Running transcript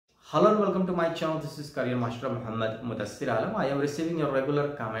Hello and welcome to my channel. This is Career Master Muhammad Mudassir Alam. I am receiving your regular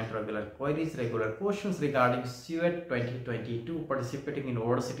comment, regular queries, regular questions regarding CUET 2022 participating in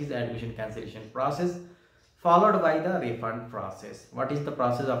universities admission cancellation process followed by the refund process. What is the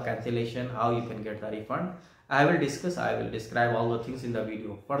process of cancellation? How you can get the refund? I will describe all the things in the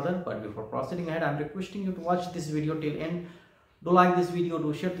video further. But before proceeding ahead, I am requesting you to watch this video till end. Do like this video,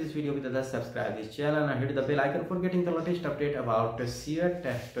 do share this video with others, subscribe this channel and hit the bell icon for getting the latest update about CUET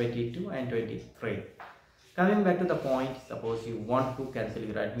 22 and 23. Coming back to the point, suppose you want to cancel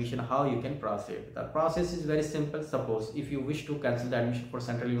your admission, how you can proceed. The process is very simple. Suppose if you wish to cancel the admission for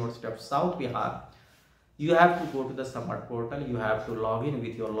Central University of South Bihar, you have to go to the Samad portal. You have to log in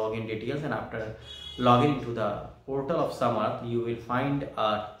with your login details, and after logging into the portal of Samad, you will find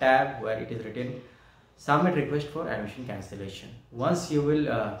a tab where it is written submit request for admission cancellation. Once you will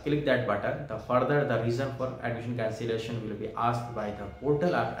click that button, the reason for admission cancellation will be asked by the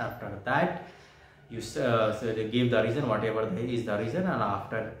portal. After that, you so they give the reason, whatever is the reason, and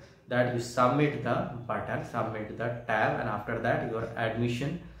after that you submit the button, submit the tab, and after that your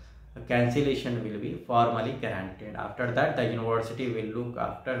admission cancellation will be formally granted. After that, the university will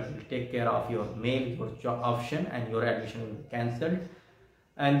take care of your mail, your job option, and your admission will be cancelled.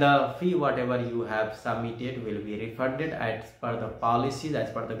 And the fee whatever you have submitted will be refunded as per the policies, as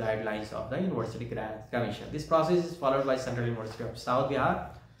per the guidelines of the University Grants Commission. This process is followed by Central University of South Bihar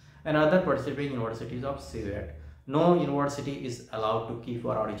and other participating universities of CUET. No university is allowed to keep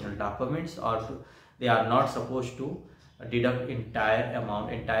your original documents, or they are not supposed to deduct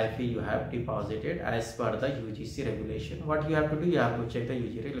entire fee you have deposited as per the UGC regulation. What you have to do, you have to check the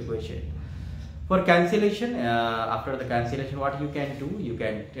UGC regulation. For cancellation, after the cancellation, what you can do, you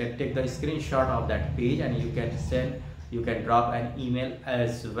can take the screenshot of that page and you can drop an email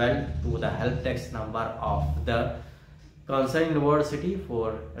as well to the help desk number of the concerned university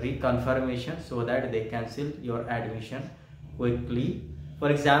for reconfirmation, so that they cancel your admission quickly. For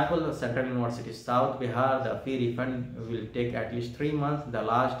example, Central University South Bihar, the fee refund will take at least 3 months. The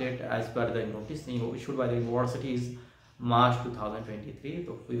last date as per the notice issued by the university is March 2023.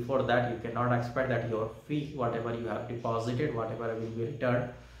 So before that, you cannot expect that your fee, whatever you have deposited, whatever will be returned,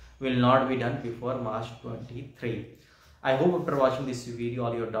 will not be done before March 23. I hope after watching this video,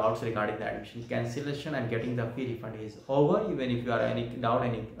 all your doubts regarding the admission cancellation and getting the fee refund is over. Even if you are any doubt,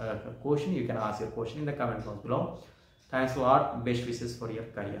 any question, you can ask your question in the comment box below. Thanks a lot. Best wishes for your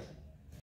career.